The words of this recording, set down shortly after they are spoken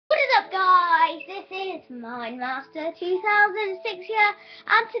up, guys? This is MineMaster 2006 here,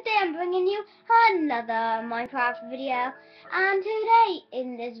 and today I'm bringing you another Minecraft video. And today,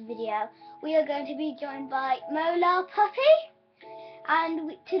 in this video, we are going to be joined by Mola Puppy,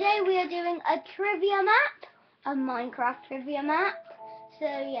 and today we are doing a trivia map, a Minecraft trivia map. So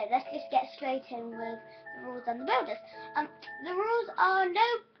yeah, let's just get straight in with the rules and the builders. The rules are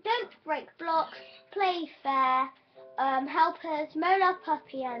don't break blocks, play fair. Helpers, Mola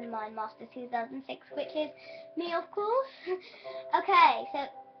Puppy and MineMaster 2006, which is me, of course. Okay, so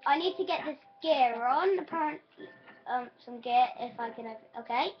I need to get this gear on. Apparently, some gear, if I can.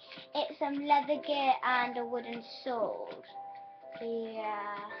 Okay, it's some leather gear and a wooden sword.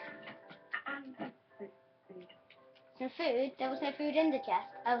 Yeah. Some food. There was no food in the chest.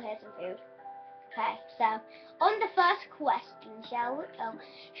 Oh, here's some food. Okay, so on the first question, shall we? Oh,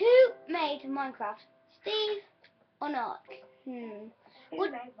 who made Minecraft? Steve? Or not? Who made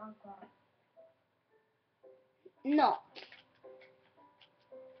Minecraft? Not.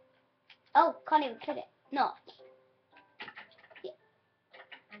 Oh, can't even click it. Not. Yeah.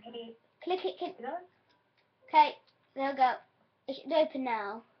 Click it. Okay, there we go. It should open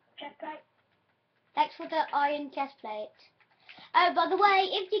now. Chest plate. Thanks for the iron chest plate. Oh, by the way,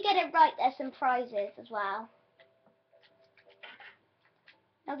 if you get it right, there's some prizes as well.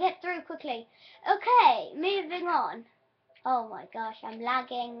 Now get through quickly. Okay, moving on. Oh my gosh, I'm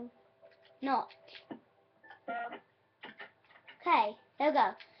lagging. Not. Okay, there we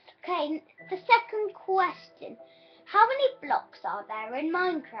go. Okay, the second question. How many blocks are there in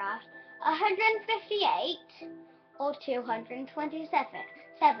Minecraft? 158 or 227?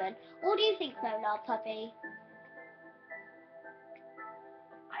 What do you think, Mola Puppy?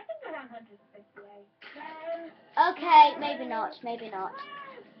 I think they're 158. Okay, maybe not.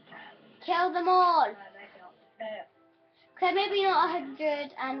 Kill them all. No, they're not. Okay, maybe not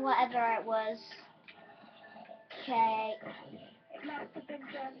 100 and whatever it was. Okay. It must have been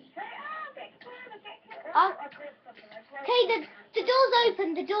done. Oh. Okay, the door's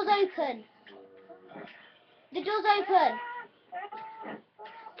open. The door's open.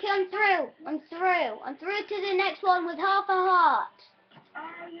 Okay, I'm through to the next one with half a heart.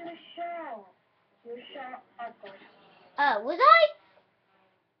 Oh, you were sure. You were sure. Oh, God. Oh, was I?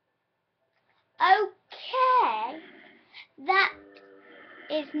 Okay. That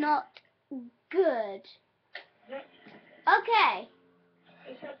is not good. Okay.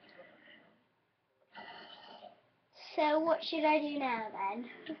 So what should I do now then?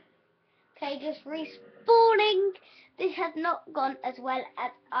 Okay, just respawning. This has not gone as well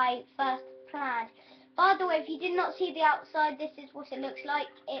as I first planned. By the way, if you did not see the outside, this is what it looks like.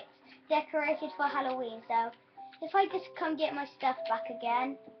 It's decorated for Halloween. So if I just come get my stuff back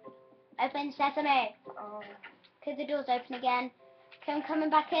again. Open sesame. Okay, the door's open again. Okay, I'm coming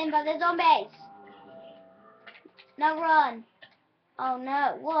back in, but there's zombies. Now run. Oh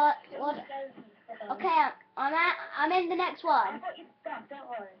no, what? Okay, I'm in the next one. I've got your stuff, don't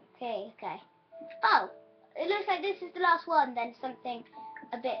worry. Okay. Oh, it looks like this is the last one, then something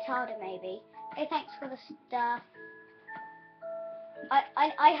a bit harder maybe. Hey, thanks for the stuff.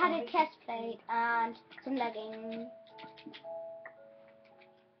 I had a chest plate and some leggings.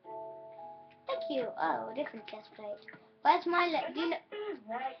 Thank you. Oh, a different chest plate. Where's my leg? Do you know?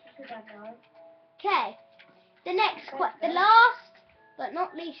 Okay. The last but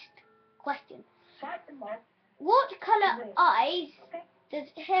not least question. What colour eyes does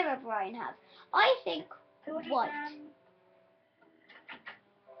Herobrine have? I think white.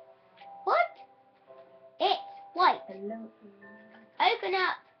 What? It's white. Open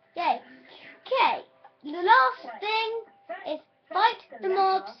up. Yay. Okay. The last thing is fight the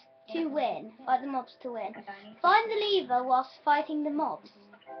mobs to win. Fight the mobs to win. Find the lever whilst fighting the mobs.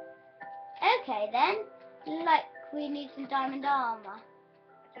 Okay then. Like we need some diamond armor.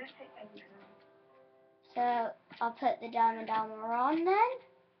 So I'll put the diamond armor on then.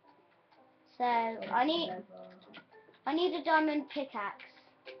 So I need a diamond pickaxe.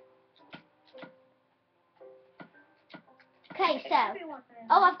 Okay, so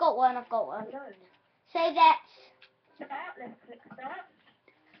I've got one. So that's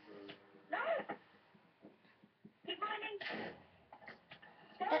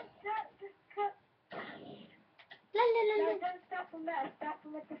No, don't start from there. Start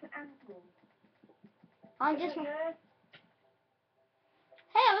from a different angle. I'm just. Hey,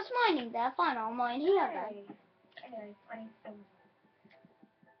 I was mining there. Fine, I'll mine here then. Anyway, I need some.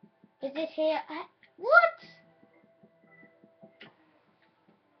 Is this here? What?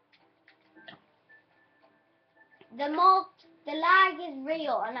 The lag is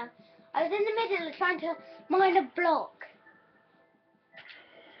real, and I was in the middle of trying to mine a block.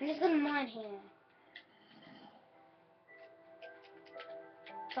 I'm just gonna mine here.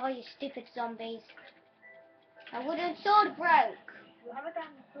 Sorry, you stupid zombies. My wooden sword broke. You have a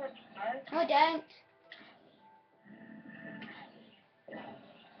diamond sword, right? No, I don't.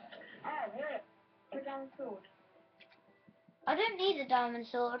 Oh, here. Your diamond sword. I don't need a diamond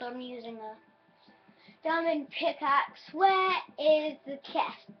sword. I'm using a diamond pickaxe. Where is the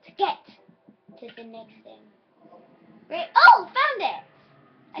chest to get to the next thing? Right. Oh, found it.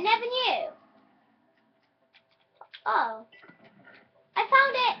 I never knew. Oh, I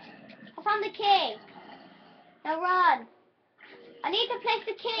found it. I found the key. Now run. I need to place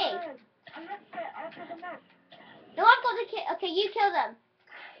the key. Oh, I'm not there. I'll put them up. No, I've got the key. Okay, you kill them.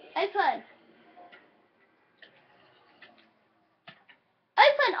 Open.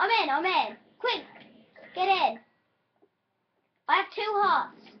 Open. I'm in. Quick. Get in. I have 2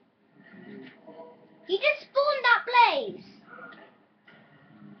 hearts. You just spawned that blaze.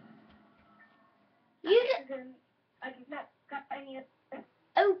 You just... I did not got any of them.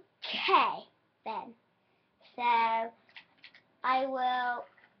 Okay, then. So, I will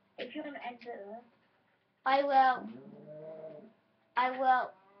If you want to enter,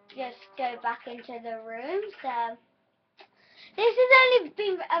 just go back into the room. So, this has only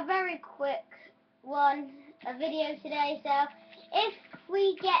been a very quick a video today. So, if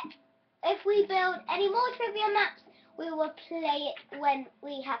we build any more trivia maps, we will play it when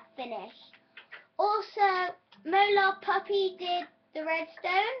we have finished. Also, Molar Puppy did the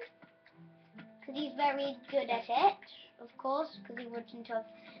redstone because he's very good at it, of course, because he wouldn't have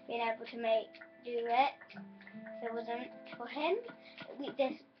been able to do it if it wasn't for him.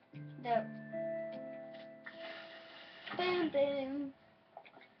 The boom boom.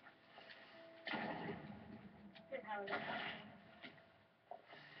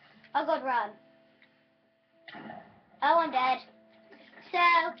 Oh God, run! Oh, I'm dead. So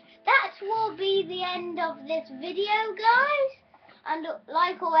that will be the end of this video, guys. And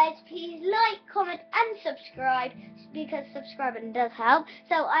like always, please like, comment and subscribe, because subscribing does help.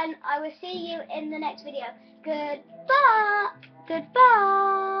 So I will see you in the next video. Goodbye.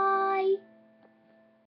 Goodbye.